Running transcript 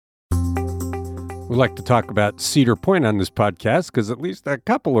We like to talk about Cedar Point on this podcast because at least a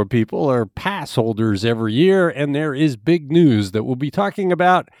couple of people are pass holders every year, and there is big news that we'll be talking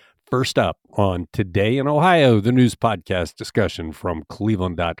about first up on Today in Ohio, the news podcast discussion from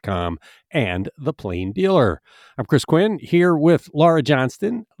Cleveland.com and The Plain Dealer. I'm Chris Quinn here with Laura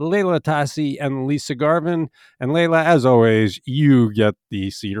Johnston, Layla Tassi, and Lisa Garvin. And Layla, as always, you get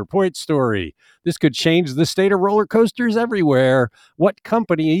the Cedar Point story. This could change the state of roller coasters everywhere. What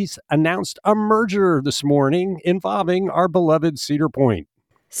companies announced a merger this morning involving our beloved Cedar Point?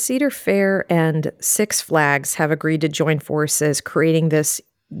 Cedar Fair and Six Flags have agreed to join forces, creating this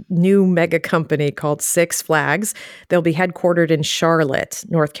new mega company called Six Flags. They'll be headquartered in Charlotte,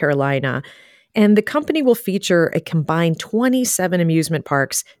 North Carolina. And the company will feature a combined 27 amusement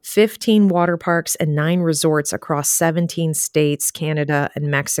parks, 15 water parks, and 9 resorts across 17 states, Canada, and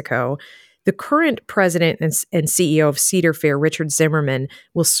Mexico. The current president and CEO of Cedar Fair, Richard Zimmerman,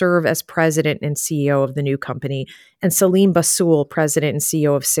 will serve as president and CEO of the new company. And Salim Basoul, president and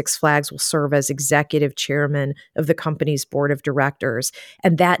CEO of Six Flags, will serve as executive chairman of the company's board of directors.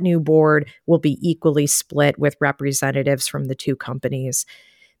 And that new board will be equally split with representatives from the two companies.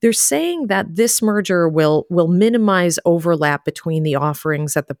 They're saying that this merger will minimize overlap between the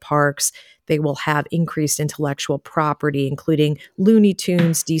offerings at the parks. They will have increased intellectual property, including Looney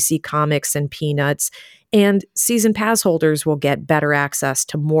Tunes, DC Comics, and Peanuts. And season pass holders will get better access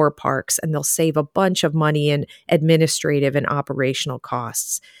to more parks, and they'll save a bunch of money in administrative and operational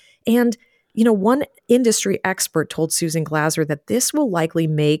costs. And, one industry expert told Susan Glaser that this will likely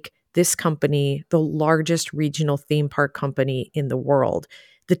make this company the largest regional theme park company in the world.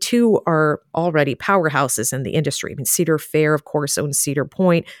 The two are already powerhouses in the industry. I mean, Cedar Fair, of course, owns Cedar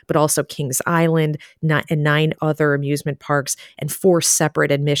Point, but also Kings Island and 9 other amusement parks and 4 separate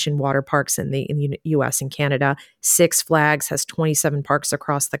admission water parks in the U.S. and Canada. Six Flags has 27 parks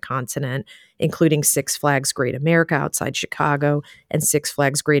across the continent, including Six Flags Great America outside Chicago and Six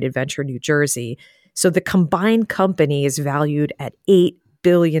Flags Great Adventure, New Jersey. So the combined company is valued at $8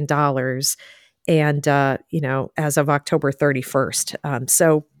 billion. And, as of October 31st.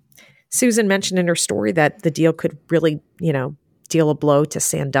 So Susan mentioned in her story that the deal could really, deal a blow to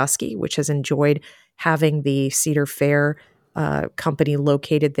Sandusky, which has enjoyed having the Cedar Fair company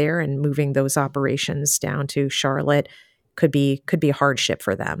located there, and moving those operations down to Charlotte could be a hardship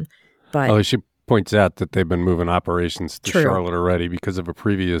for them. But she points out that they've been moving operations to True. Charlotte already because of a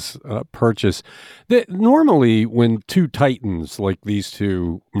previous purchase. Normally, when two titans like these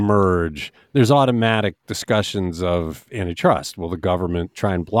two merge, there's automatic discussions of antitrust. Will the government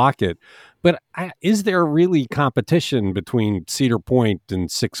try and block it? But is there really competition between Cedar Point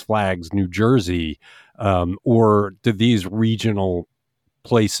and Six Flags New Jersey, or do these regional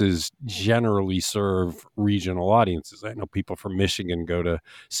places generally serve regional audiences? I know people from Michigan go to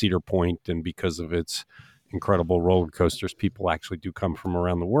Cedar Point, and because of its incredible roller coasters, people actually do come from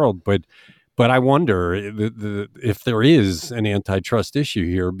around the world. But I wonder if there is an antitrust issue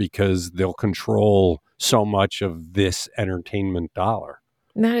here because they'll control so much of this entertainment dollar.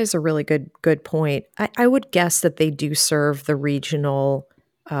 that is a really good point. I would guess that they do serve the regional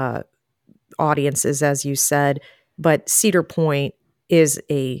audiences, as you said, but Cedar Point is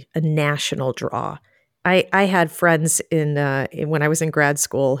a national draw. I had friends when I was in grad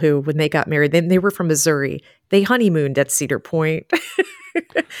school who, when they got married, they were from Missouri. They honeymooned at Cedar Point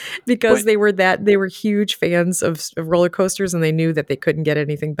because they were huge fans of roller coasters, and they knew that they couldn't get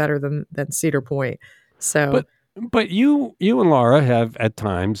anything better than Cedar Point. So. But you and Laura have at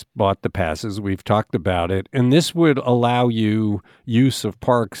times bought the passes. We've talked about it. And this would allow you use of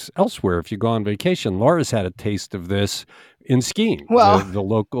parks elsewhere if you go on vacation. Laura's had a taste of this in skiing. Well, the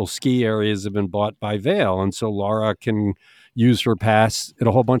local ski areas have been bought by Vail. And so Laura can use her pass at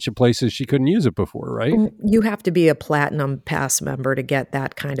a whole bunch of places she couldn't use it before, right? You have to be a platinum pass member to get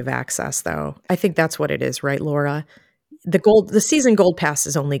that kind of access, though. I think that's what it is, right, Laura? The season gold pass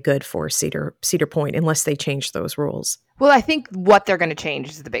is only good for Cedar Point unless they change those rules. Well, I think what they're going to change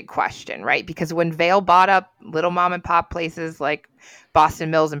is the big question, right? Because when Vail bought up little mom and pop places like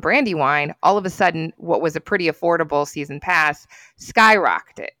Boston Mills and Brandywine, all of a sudden what was a pretty affordable season pass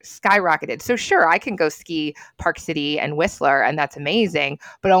skyrocketed. So sure, I can go ski Park City and Whistler, and that's amazing,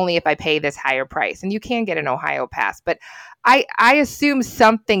 but only if I pay this higher price. And you can get an Ohio pass, but I assume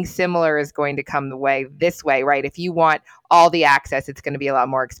something similar is going to come this way, right? If you want all the access, it's going to be a lot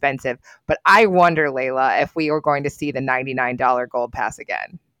more expensive. But I wonder, Layla, if we are going to see the $99 gold pass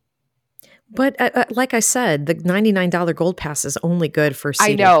again. But like I said, the $99 gold pass is only good for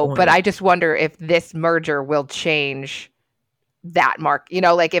Cedar I know, Point. but I just wonder if this merger will change that mark.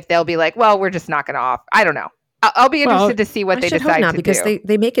 Like if they'll be like, well, we're just not going to offer. I don't know. I'll be interested to see what I they should hope decide not, to because do.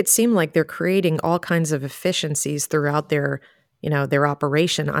 they make it seem like they're creating all kinds of efficiencies throughout their, their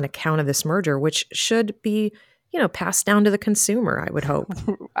operation on account of this merger, which should be, passed down to the consumer, I would hope.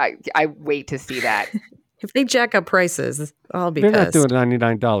 I wait to see that. If they jack up prices, I'll be They're not pissed. doing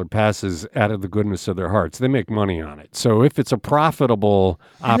 $99 passes out of the goodness of their hearts. They make money on it. So if it's a profitable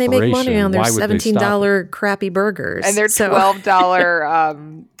And they operation, make money on their why would they stop it? $17 crappy burgers. And their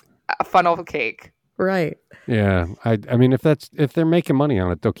 $12 funnel cake. Right. Yeah, I mean, if they're making money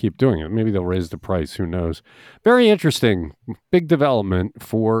on it, they'll keep doing it. Maybe they'll raise the price. Who knows? Very interesting, big development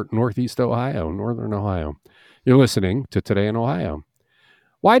for Northeast Ohio, Northern Ohio. You're listening to Today in Ohio.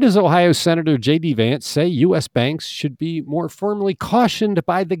 Why does Ohio Senator J.D. Vance say U.S. banks should be more firmly cautioned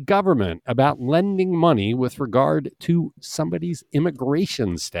by the government about lending money with regard to somebody's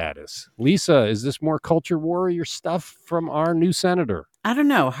immigration status? Lisa, is this more culture warrior stuff from our new senator? I don't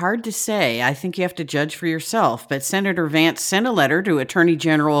know. Hard to say. I think you have to judge for yourself. But Senator Vance sent a letter to Attorney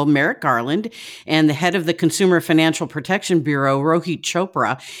General Merrick Garland and the head of the Consumer Financial Protection Bureau, Rohit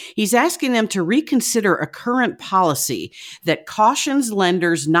Chopra. He's asking them to reconsider a current policy that cautions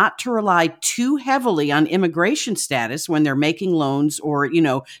lenders not to rely too heavily on immigration status when they're making loans or,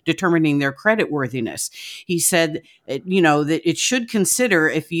 determining their creditworthiness. He said, that it should consider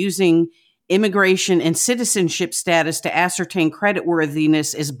if using immigration and citizenship status to ascertain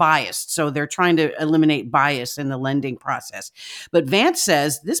creditworthiness is biased. So they're trying to eliminate bias in the lending process. But Vance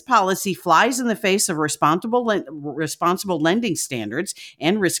says this policy flies in the face of responsible lending standards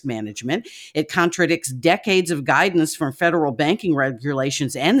and risk management. It contradicts decades of guidance from federal banking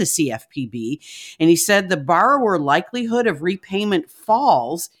regulations and the CFPB. And he said the borrower likelihood of repayment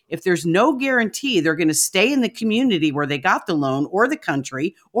falls if there's no guarantee they're going to stay in the community where they got the loan or the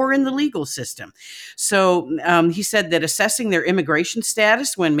country or in the legal system. So he said that assessing their immigration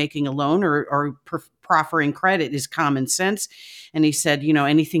status when making a loan or proffering credit is common sense. And he said,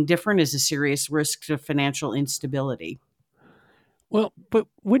 anything different is a serious risk to financial instability. Well, but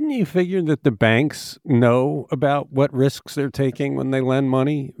wouldn't you figure that the banks know about what risks they're taking when they lend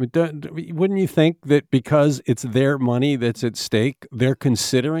money? Wouldn't you think that because it's their money that's at stake, they're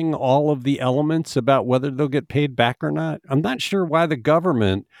considering all of the elements about whether they'll get paid back or not? I'm not sure why the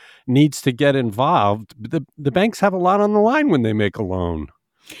government needs to get involved. The banks have a lot on the line when they make a loan.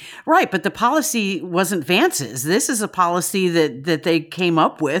 Right, but the policy wasn't Vance's. This is a policy that they came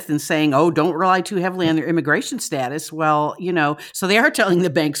up with and saying, oh, don't rely too heavily on their immigration status. Well, so they are telling the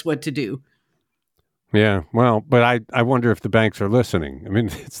banks what to do. Yeah, well, but I wonder if the banks are listening. I mean,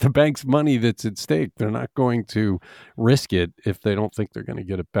 it's the bank's money that's at stake. They're not going to risk it if they don't think they're going to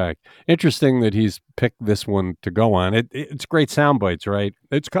get it back. Interesting that he's picked this one to go on. It's great sound bites, right?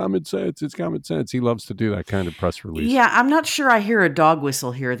 It's common sense. It's common sense. He loves to do that kind of press release. Yeah, I'm not sure I hear a dog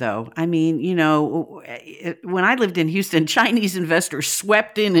whistle here, though. I mean, when I lived in Houston, Chinese investors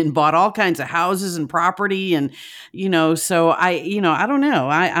swept in and bought all kinds of houses and property. And, so I don't know.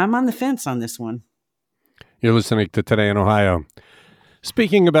 I'm on the fence on this one. You're listening to Today in Ohio.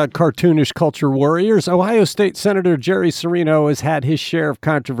 Speaking about cartoonish culture warriors, Ohio State Senator Jerry Serino has had his share of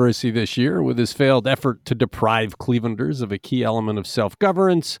controversy this year with his failed effort to deprive Clevelanders of a key element of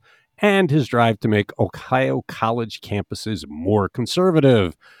self-governance and his drive to make Ohio college campuses more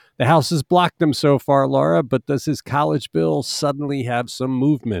conservative. The House has blocked him so far, Laura, but does his college bill suddenly have some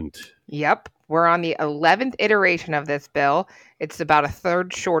movement? Yep. We're on the 11th iteration of this bill. It's about a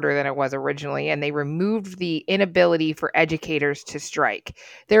third shorter than it was originally, and they removed the inability for educators to strike.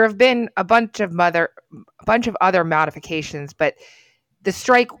 There have been a bunch of other modifications, but the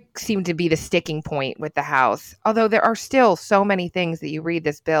strike seemed to be the sticking point with the House. Although there are still so many things that you read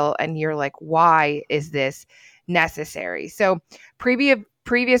this bill and you're like, why is this necessary? So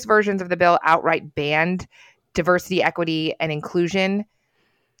previous versions of the bill outright banned diversity, equity, and inclusion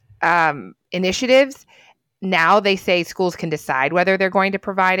initiatives. Now they say schools can decide whether they're going to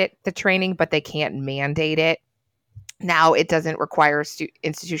provide the training, but they can't mandate it. Now it doesn't require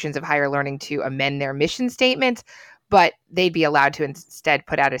institutions of higher learning to amend their mission statements, but they'd be allowed to instead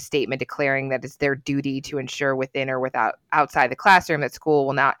put out a statement declaring that it's their duty to ensure within or outside the classroom that school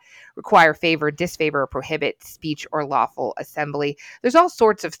will not require, favor, disfavor, or prohibit speech or lawful assembly. There's all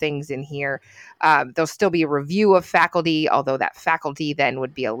sorts of things in here. There'll still be a review of faculty, although that faculty then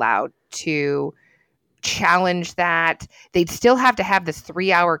would be allowed to challenge that. They'd still have to have this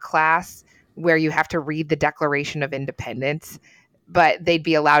 3-hour class where you have to read the Declaration of Independence, but they'd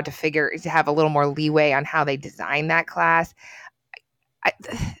be allowed to have a little more leeway on how they design that class.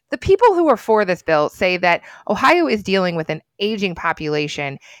 The people who are for this bill say that Ohio is dealing with an aging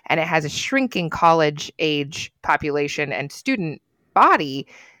population and it has a shrinking college age population and student body.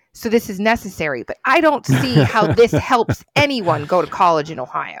 So this is necessary, but I don't see how this helps anyone go to college in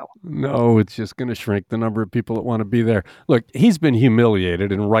Ohio. No, it's just going to shrink the number of people that want to be there. Look, he's been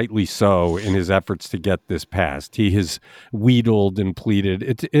humiliated, and rightly so, in his efforts to get this passed. He has wheedled and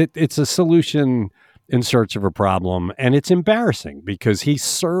pleaded. It's a solution in search of a problem, and it's embarrassing because he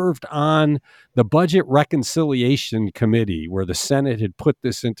served on the Budget Reconciliation Committee where the Senate had put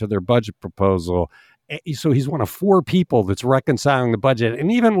this into their budget proposal. So he's one of 4 people that's reconciling the budget. And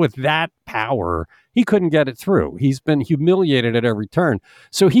even with that power, he couldn't get it through. He's been humiliated at every turn.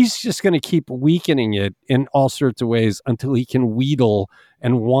 So he's just going to keep weakening it in all sorts of ways until he can wheedle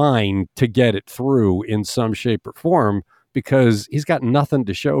and whine to get it through in some shape or form, because he's got nothing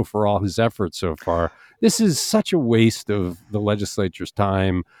to show for all his efforts so far. This is such a waste of the legislature's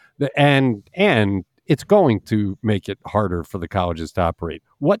time, and it's going to make it harder for the colleges to operate.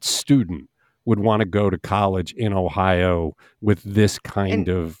 What student would want to go to college in Ohio with this kind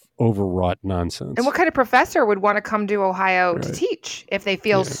of overwrought nonsense? And what kind of professor would want to come to Ohio to teach if they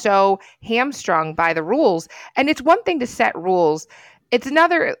feel so hamstrung by the rules? And it's one thing to set rules. It's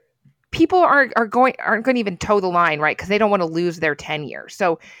another, people aren't going to even toe the line, right? Because they don't want to lose their tenure.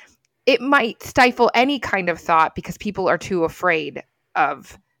 So it might stifle any kind of thought because people are too afraid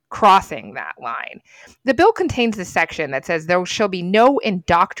of crossing that line. The bill contains a section that says there shall be no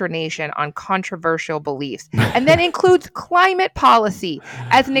indoctrination on controversial beliefs, and then includes climate policy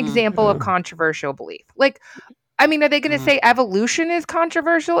as an example of controversial belief. Like, I mean, are they going to say evolution is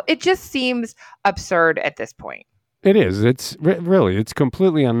controversial? It just seems absurd at this point. It is. It's really, it's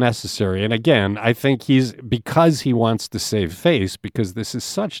completely unnecessary. And again, I think because he wants to save face, because this is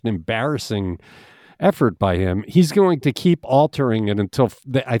such an embarrassing effort by him, he's going to keep altering it until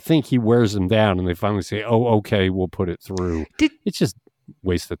I think he wears them down and they finally say, oh, okay, we'll put it through. It's just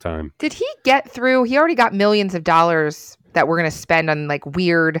waste of time. Did he get through? He already got millions of dollars that we're going to spend on like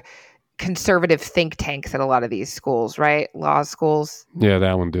weird conservative think tanks at a lot of these schools, right? Law schools. Yeah,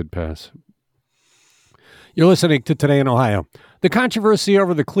 that one did pass. You're listening to Today in Ohio. The controversy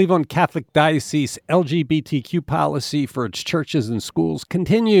over the Cleveland Catholic Diocese LGBTQ policy for its churches and schools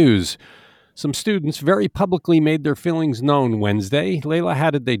continues. Some students very publicly made their feelings known Wednesday. Layla,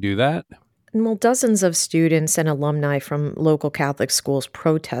 how did they do that? Well, dozens of students and alumni from local Catholic schools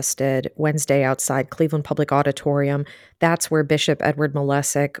protested Wednesday outside Cleveland Public Auditorium. That's where Bishop Edward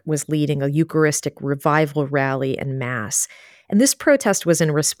Malesic was leading a Eucharistic revival rally and mass. And this protest was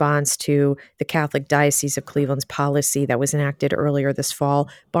in response to the Catholic Diocese of Cleveland's policy that was enacted earlier this fall,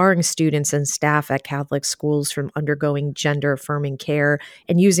 barring students and staff at Catholic schools from undergoing gender-affirming care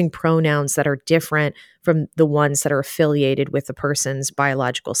and using pronouns that are different from the ones that are affiliated with the person's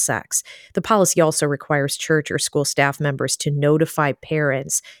biological sex. The policy also requires church or school staff members to notify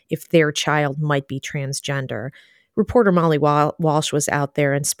parents if their child might be transgender. Reporter Molly Walsh was out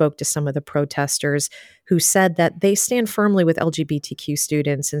there and spoke to some of the protesters who said that they stand firmly with LGBTQ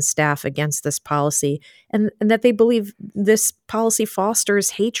students and staff against this policy, and that they believe this policy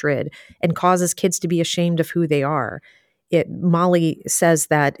fosters hatred and causes kids to be ashamed of who they are. Molly says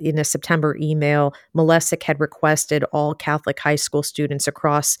that in a September email, Malesic had requested all Catholic high school students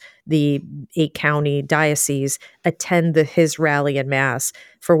across the 8-county diocese attend his rally and mass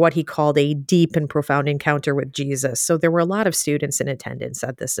for what he called a deep and profound encounter with Jesus. So there were a lot of students in attendance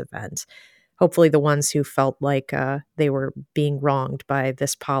at this event. Hopefully the ones who felt like they were being wronged by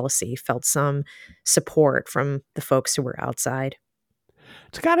this policy felt some support from the folks who were outside.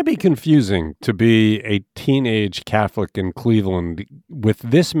 It's got to be confusing to be a teenage Catholic in Cleveland with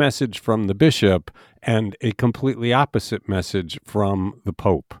this message from the bishop and a completely opposite message from the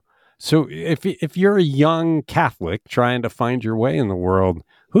Pope. So if you're a young Catholic trying to find your way in the world,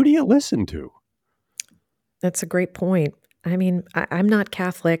 who do you listen to? That's a great point. I mean, I'm not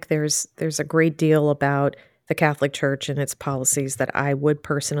Catholic. There's a great deal about the Catholic Church and its policies that I would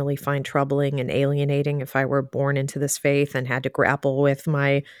personally find troubling and alienating if I were born into this faith and had to grapple with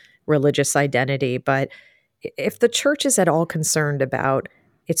my religious identity. But if the church is at all concerned about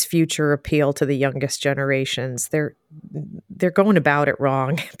its future appeal to the youngest generations, they're going about it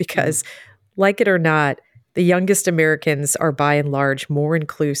wrong because, like it or not, the youngest Americans are by and large more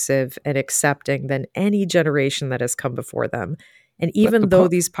inclusive and accepting than any generation that has come before them. And even though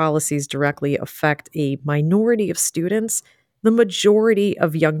these policies directly affect a minority of students, the majority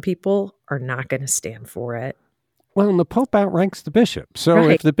of young people are not going to stand for it. Well, and the Pope outranks the bishop. So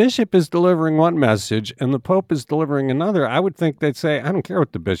if the bishop is delivering one message and the Pope is delivering another, I would think they'd say, I don't care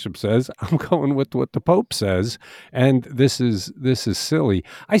what the bishop says. I'm going with what the Pope says. And this is silly.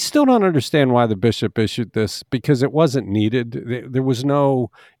 I still don't understand why the bishop issued this, because it wasn't needed. There was no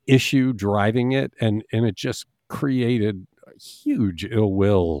issue driving it. And it just created huge ill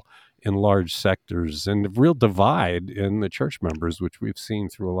will in large sectors and a real divide in the church members, which we've seen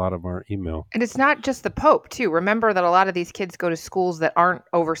through a lot of our email. And it's not just the Pope, too. Remember that a lot of these kids go to schools that aren't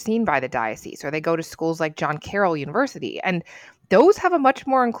overseen by the diocese, or they go to schools like John Carroll University. And those have a much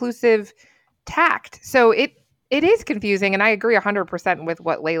more inclusive tact. So it is confusing. And I agree 100% with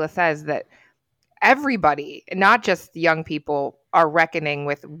what Layla says, that everybody, not just young people, are reckoning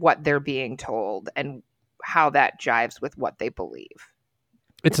with what they're being told and how that jives with what they believe.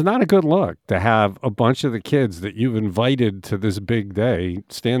 It's not a good look to have a bunch of the kids that you've invited to this big day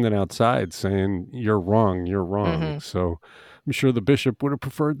standing outside saying, you're wrong, you're wrong. Mm-hmm. So I'm sure the bishop would have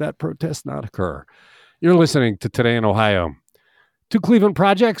preferred that protest not occur. You're listening to Today in Ohio. 2 Cleveland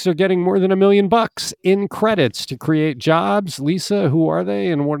projects are getting more than $1 million in credits to create jobs. Lisa, who are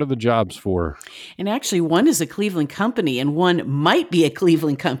they and what are the jobs for? And actually, one is a Cleveland company and one might be a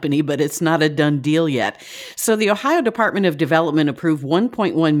Cleveland company, but it's not a done deal yet. So the Ohio Department of Development approved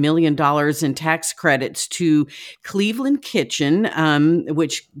 $1.1 million in tax credits to Cleveland Kitchen,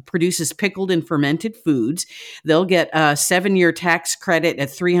 which produces pickled and fermented foods. They'll get a 7-year tax credit at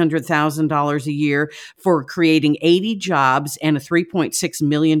 $300,000 a year for creating 80 jobs and a $3.6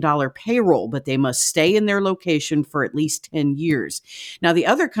 million payroll, but they must stay in their location for at least 10 years. Now, the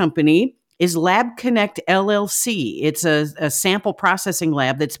other company is Lab Connect LLC. It's a sample processing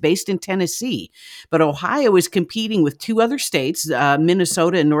lab that's based in Tennessee. But Ohio is competing with 2 other states,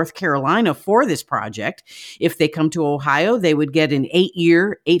 Minnesota and North Carolina, for this project. If they come to Ohio, they would get an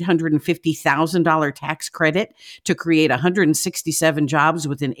 8-year, $850,000 tax credit to create 167 jobs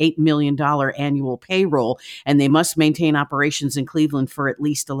with an $8 million annual payroll, and they must maintain operations in Cleveland for at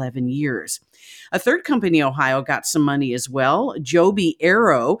least 11 years. A third company, Ohio, got some money as well. Joby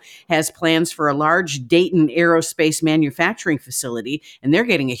Aero has plans for a large Dayton aerospace manufacturing facility, and they're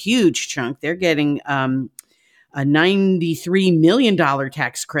getting a huge chunk. They're getting a $93 million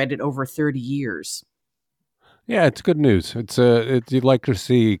tax credit over 30 years. Yeah, it's good news. You'd like to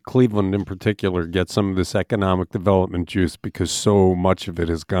see Cleveland in particular get some of this economic development juice because so much of it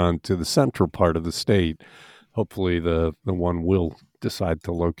has gone to the central part of the state. Hopefully the one will decide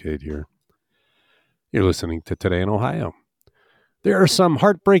to locate here. You're listening to Today in Ohio. There are some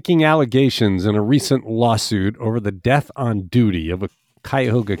heartbreaking allegations in a recent lawsuit over the death on duty of a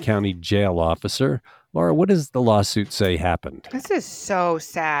Cuyahoga County jail officer. Laura, what does the lawsuit say happened? This is so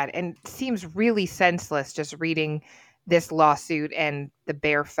sad and seems really senseless just reading this lawsuit and the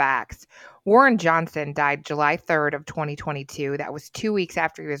bare facts. Warren Johnson died July 3rd of 2022. That was 2 weeks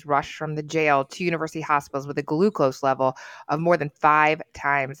after he was rushed from the jail to University hospitals with a glucose level of more than 5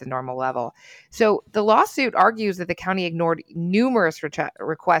 times the normal level. So the lawsuit argues that the county ignored numerous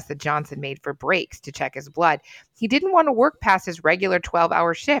requests that Johnson made for breaks to check his blood. He didn't want to work past his regular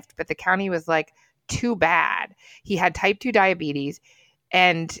 12-hour shift, but the county was like, too bad. He had type 2 diabetes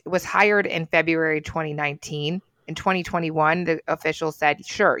and was hired in February 2019. In 2021, the official said,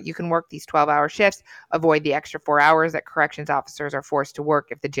 sure, you can work these 12-hour shifts, avoid the extra 4 hours that corrections officers are forced to work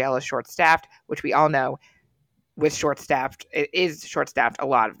if the jail is short-staffed, which we all know with short-staffed, it is short-staffed a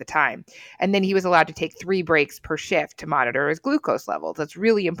lot of the time. And then he was allowed to take 3 breaks per shift to monitor his glucose levels. That's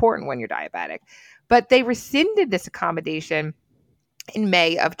really important when you're diabetic. But they rescinded this accommodation in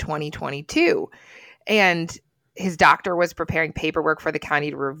May of 2022. And his doctor was preparing paperwork for the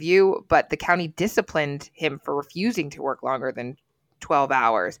county to review, but the county disciplined him for refusing to work longer than 12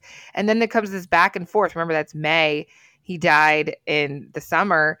 hours. And then there comes this back and forth. Remember, that's May. He died in the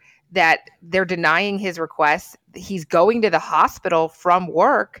summer, that they're denying his requests. He's going to the hospital from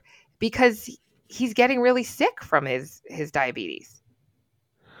work because he's getting really sick from his diabetes.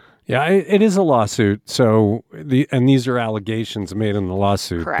 Yeah, it is a lawsuit. So these are allegations made in the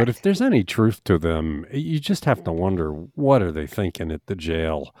lawsuit. Correct. But if there's any truth to them, you just have to wonder, what are they thinking at the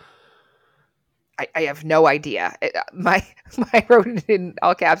jail? I have no idea. I wrote it in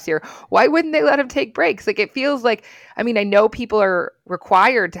all caps here. Why wouldn't they let him take breaks? Like, it feels like, I mean, I know people are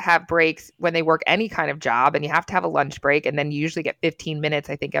required to have breaks when they work any kind of job, and you have to have a lunch break, and then you usually get 15 minutes,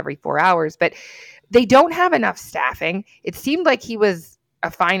 I think, every 4 hours. But they don't have enough staffing. It seemed like he was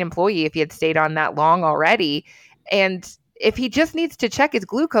a fine employee if he had stayed on that long already. And if he just needs to check his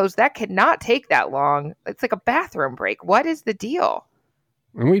glucose, that could not take that long. It's like a bathroom break. What is the deal?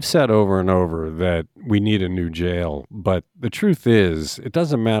 And we've said over and over that we need a new jail. But the truth is, it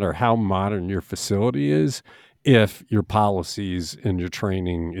doesn't matter how modern your facility is. If your policies and your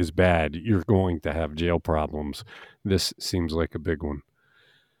training is bad, you're going to have jail problems. This seems like a big one.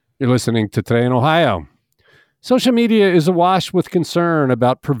 You're listening to Today in Ohio. Social media is awash with concern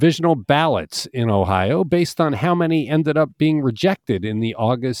about provisional ballots in Ohio based on how many ended up being rejected in the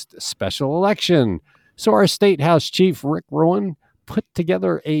August special election. So our State House Chief, Rick Rowan, put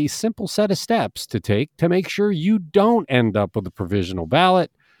together a simple set of steps to take to make sure you don't end up with a provisional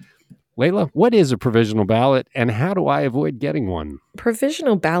ballot. Layla, what is a provisional ballot and how do I avoid getting one?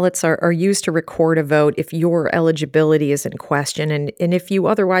 Provisional ballots are used to record a vote if your eligibility is in question and if you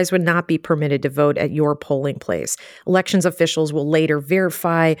otherwise would not be permitted to vote at your polling place. Elections officials will later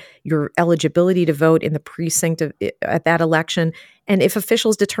verify your eligibility to vote in the precinct at that election. And if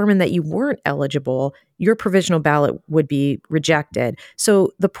officials determine that you weren't eligible, your provisional ballot would be rejected.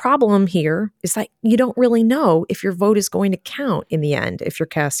 So the problem here is that you don't really know if your vote is going to count in the end if you're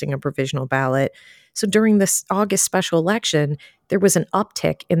casting a provisional ballot. So during this August special election, there was an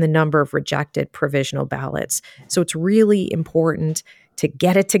uptick in the number of rejected provisional ballots. So it's really important to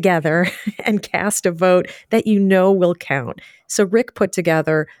get it together and cast a vote that you know will count. So Rick put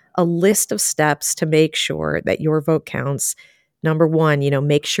together a list of steps to make sure that your vote counts. Number one,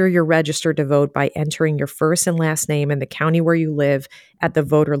 make sure you're registered to vote by entering your first and last name and the county where you live at the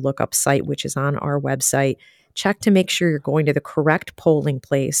voter lookup site, which is on our website. Check to make sure you're going to the correct polling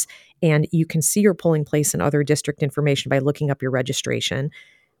place, and you can see your polling place and other district information by looking up your registration.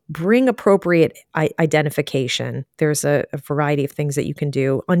 Bring appropriate identification. There's a variety of things that you can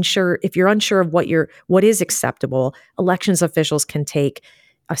do. If you're unsure of what is acceptable, elections officials can take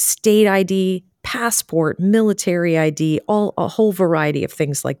a state ID, passport, military ID, a whole variety of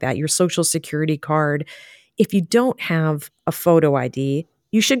things like that, your social security card. If you don't have a photo ID,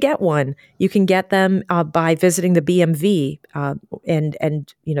 you should get one. You can get them by visiting the BMV, and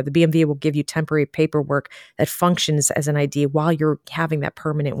the BMV will give you temporary paperwork that functions as an ID while you're having that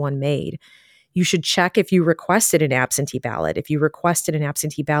permanent one made. You should check if you requested an absentee ballot. If you requested an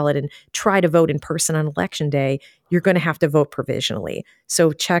absentee ballot and try to vote in person on election day, you're going to have to vote provisionally.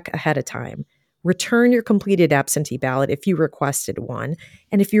 So check ahead of time. Return your completed absentee ballot if you requested one.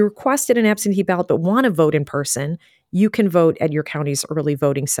 And if you requested an absentee ballot but want to vote in person, you can vote at your county's early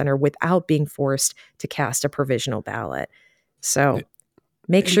voting center without being forced to cast a provisional ballot. So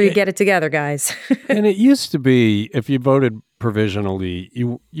make sure you get it together, guys. And it used to be if you voted provisionally,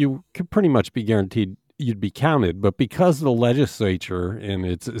 you could pretty much be guaranteed you'd be counted. But because the legislature, in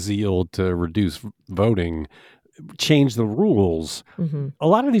its zeal to reduce voting, changed the rules, a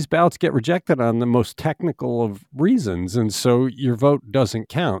lot of these ballots get rejected on the most technical of reasons. And so your vote doesn't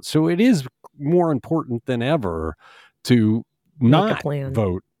count. So it is more important than ever to not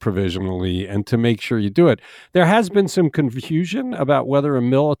vote provisionally and to make sure you do it. There has been some confusion about whether a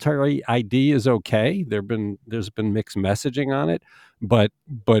military ID is okay. There's been mixed messaging on it, but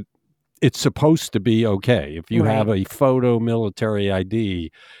it's supposed to be okay. If you have a photo military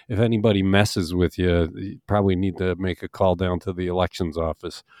ID, if anybody messes with you probably need to make a call down to the elections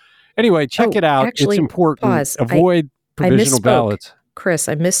office. Anyway, check it out. Actually, it's important. Pause. Avoid provisional ballots. Chris,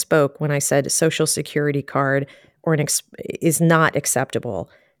 I misspoke when I said a social security card is not acceptable.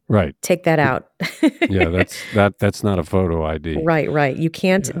 Right. Take that out. Yeah, that's not a photo ID. Right. You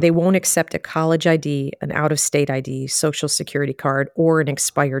can't, They won't accept a college ID, an out-of-state ID, social security card, or an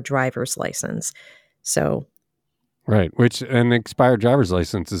expired driver's license. So. Right. Which an expired driver's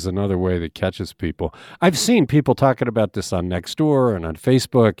license is another way that catches people. I've seen people talking about this on Nextdoor and on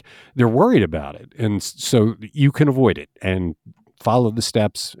Facebook. They're worried about it. And so you can avoid it and follow the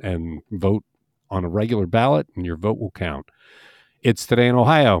steps and vote on a regular ballot and your vote will count. It's Today in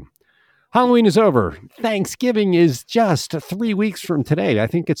Ohio. Halloween is over. Thanksgiving is just 3 weeks from today. I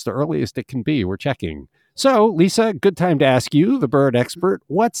think it's the earliest it can be. We're checking. So, Lisa, good time to ask you, the bird expert,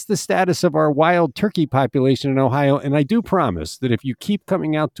 what's the status of our wild turkey population in Ohio? And I do promise that if you keep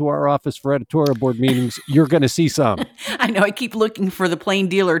coming out to our office for editorial board meetings, you're going to see some. I know. I keep looking for the plain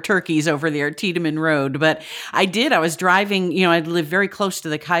dealer turkeys over there at Tiedemann Road. But I was driving, I live very close to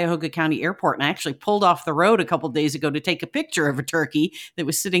the Cuyahoga County Airport, and I actually pulled off the road a couple of days ago to take a picture of a turkey that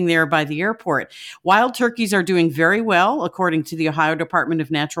was sitting there by the airport. Wild turkeys are doing very well, according to the Ohio Department of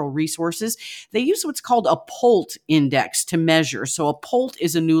Natural Resources. They use what's called a poult index to measure. So a poult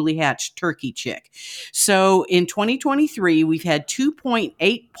is a newly hatched turkey chick. So in 2023, we've had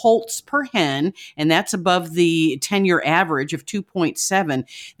 2.8 poults per hen, and that's above the 10-year average of 2.7.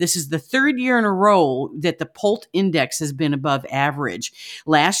 This is the third year in a row that the poult index has been above average.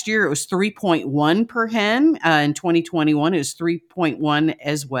 Last year, it was 3.1 per hen. In 2021, it was 3.1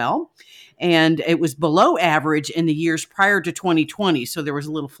 as well. and it was below average in the years prior to 2020. So there was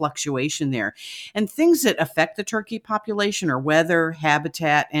a little fluctuation there. And things that affect the turkey population are weather,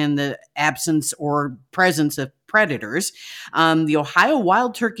 habitat, and the absence or presence of predators. The Ohio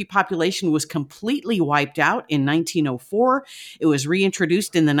wild turkey population was completely wiped out in 1904. It was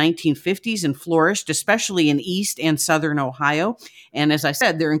reintroduced in the 1950s and flourished, especially in east and southern Ohio. And as I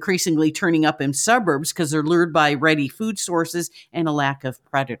said, they're increasingly turning up in suburbs because they're lured by ready food sources and a lack of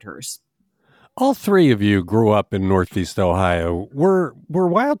predators. All three of you grew up in Northeast Ohio. Were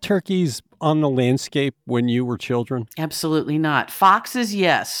wild turkeys on the landscape when you were children? Absolutely not. Foxes,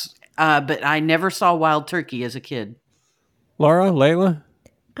 yes. But I never saw wild turkey as a kid. Laura, Layla?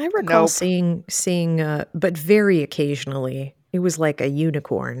 I recall Nope. seeing, but very occasionally. It was like a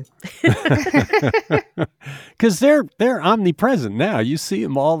unicorn. Because they're omnipresent now. You see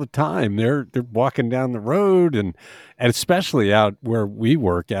them all the time. They're walking down the road, and especially out where we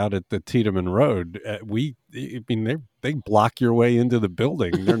work, out at the Tiedemann Road. They block your way into the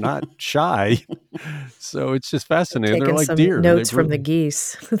building. They're not shy, so it's just fascinating. Taking They're like some deer. notes from the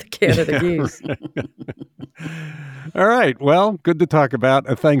geese, the Canada geese. Right. All right. Well, good to talk about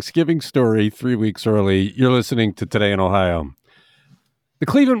a Thanksgiving story 3 weeks early. You're listening to Today in Ohio. The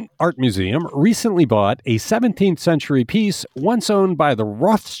Cleveland Art Museum recently bought a 17th century piece once owned by the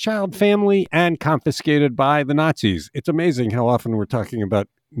Rothschild family and confiscated by the Nazis. It's amazing how often we're talking about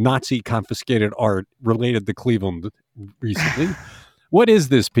Nazi confiscated art related to Cleveland recently. What is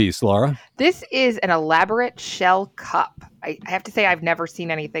this piece, Laura? This is an elaborate shell cup. I have to say I've never seen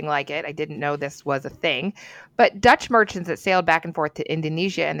anything like it. I didn't know this was a thing. But Dutch merchants that sailed back and forth to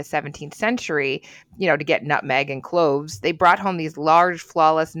Indonesia in the 17th century, to get nutmeg and cloves, they brought home these large,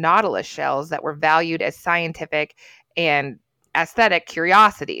 flawless nautilus shells that were valued as scientific and aesthetic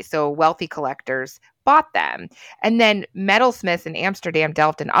curiosities. So wealthy collectors bought them. And then metalsmiths in Amsterdam,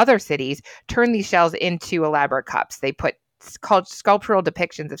 Delft, and other cities turned these shells into elaborate cups. They put called sculptural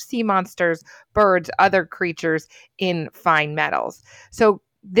depictions of sea monsters, birds, other creatures in fine metals. So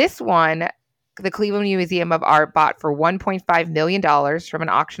this one, the Cleveland Museum of Art bought for $1.5 million from an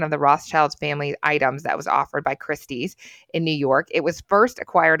auction of the Rothschilds family items that was offered by Christie's in New York. It was first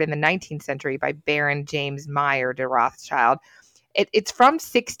acquired in the 19th century by Baron James Meyer de Rothschild. It's from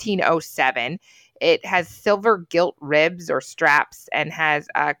 1607. It has silver gilt ribs or straps and has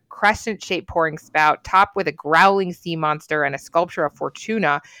a crescent-shaped pouring spout topped with a growling sea monster and a sculpture of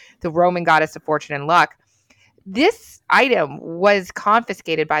Fortuna, the Roman goddess of fortune and luck. This item was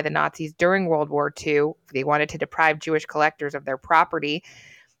confiscated by the Nazis during World War II. They wanted to deprive Jewish collectors of their property.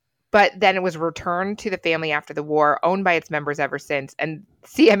 But then it was returned to the family after the war, owned by its members ever since. And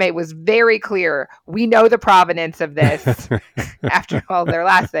CMA was very clear. We know the provenance of this after all their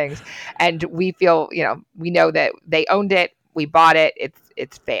last things. And we feel, we know that they owned it. We bought it.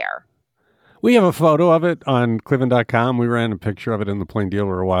 It's fair. We have a photo of it on Cleveland.com. We ran a picture of it in the Plain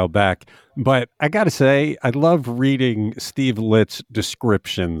Dealer a while back. But I got to say, I love reading Steve Litt's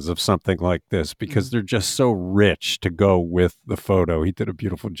descriptions of something like this because they're just so rich to go with the photo. He did a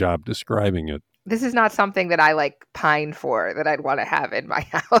beautiful job describing it. This is not something that I pine for, that I'd want to have in my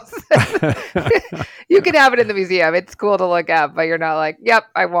house. You can have it in the museum. It's cool to look at, but you're not like, yep,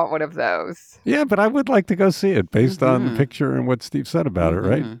 I want one of those. Yeah, but I would like to go see it based on the picture and what Steve said about it,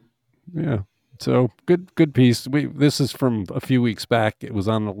 right? Yeah. So good piece. This is from a few weeks back. It was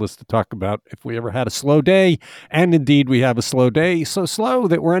on the list to talk about if we ever had a slow day. And indeed, we have a slow day. So slow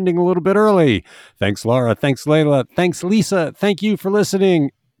that we're ending a little bit early. Thanks, Laura. Thanks, Layla. Thanks, Lisa. Thank you for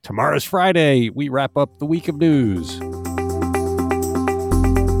listening. Tomorrow's Friday. We wrap up the week of news.